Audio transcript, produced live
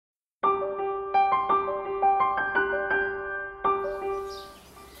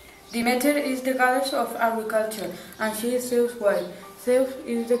Demeter is the goddess of agriculture, and she is Zeus' wife. Zeus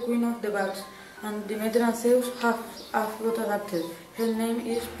is the queen of the gods, and Demeter and Zeus have got adopted. Her name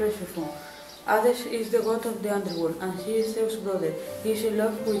is Persephone. Hades is the god of the underworld, and he is Zeus' brother. He is in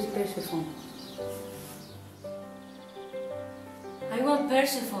love with Persephone. I want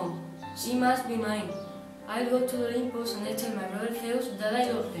Persephone. She must be mine. I'll go to Olympus and tell my brother Zeus that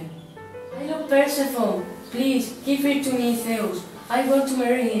I love him. I love Persephone. Please, give her to me, Zeus. I want to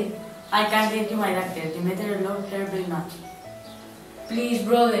marry him. I can't give you my doctor. Demeter loves her very much. Please,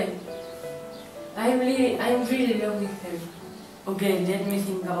 brother. I'm really in love with her. Okay, let me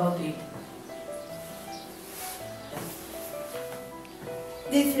think about it.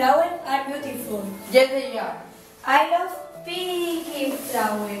 The flowers are beautiful. Yes, they are. I love pink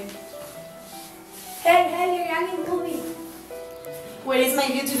flower. Hey, you're running to me. Where is my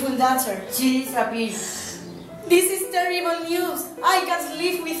beautiful daughter? She disappeared. This is terrible news. I can't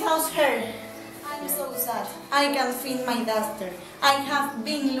live without her. I'm so sad. I can't find my daughter. I have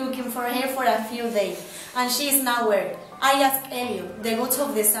been looking for her for a few days, and she is nowhere. I asked Helios, the god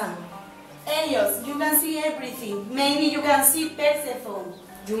of the sun. Helios, you can see everything. Maybe you can see Persephone.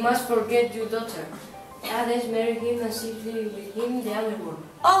 You must forget your daughter. Hades married him and she lived with him in the underworld.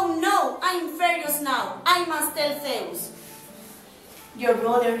 Oh no, I'm furious now. I must tell Zeus. Your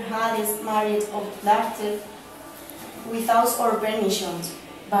brother Hades married a daughter without our permission.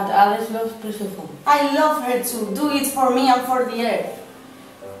 But Hades loves Persephone. I love her too. Do it for me and for the earth.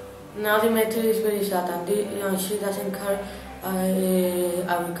 Now Demeter is very sad and she doesn't care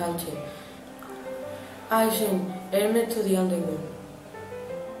agriculture. I send Hermes to the underworld.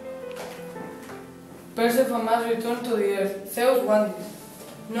 Persephone must return to the earth. Zeus wants this.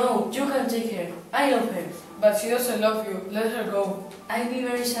 No, you can take her. I love her. But she doesn't love you. Let her go. I'll be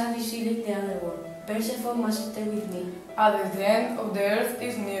very sad if she leaves the underworld. Persephone must stay with me. Hades, the end of the earth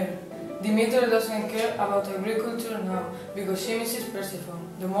is near. Demeter doesn't care about agriculture now because she misses Persephone.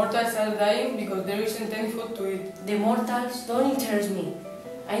 The mortals are dying because there isn't any food to eat. The mortals don't interest me.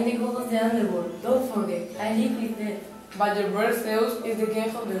 I'm the god of the underworld. Don't forget, I live with death. But your brother Zeus is the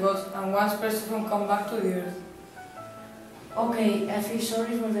king of the gods and wants Persephone come back to the earth. Okay, I feel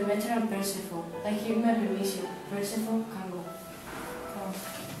sorry for Demeter and Persephone. I give my permission. Persephone can go.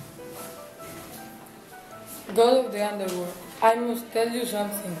 God of the underworld, I must tell you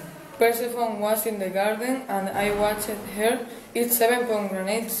something. Persephone was in the garden and I watched her eat 7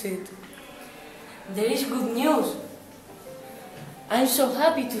 pomegranate seeds. There is good news. I'm so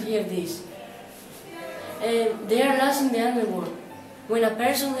happy to hear this. They are lost in the underworld. When a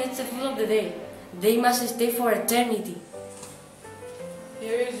person eats the food of the day, they must stay for eternity.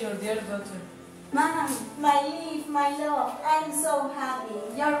 Here is your dear daughter. Mom, my leaf, my love, I'm so happy.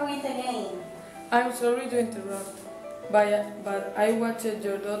 You're with again. I'm sorry to interrupt, but I watched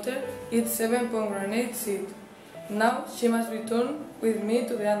your daughter eat 7 pomegranate seeds. Now she must return with me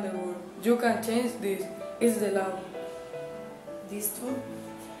to the underworld. You can change this. It's the law. This too?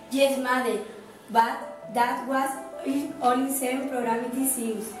 Yes, mother, but that was only 7 programming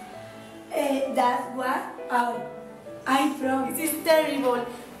series. That was all. I promise. This is terrible.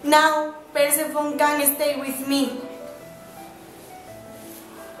 Now Persephone can stay with me.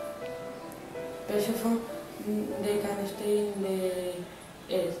 Persephone, they can stay in the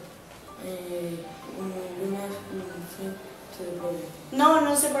earth. We must think to the problem.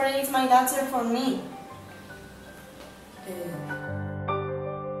 No separate my daughter from me.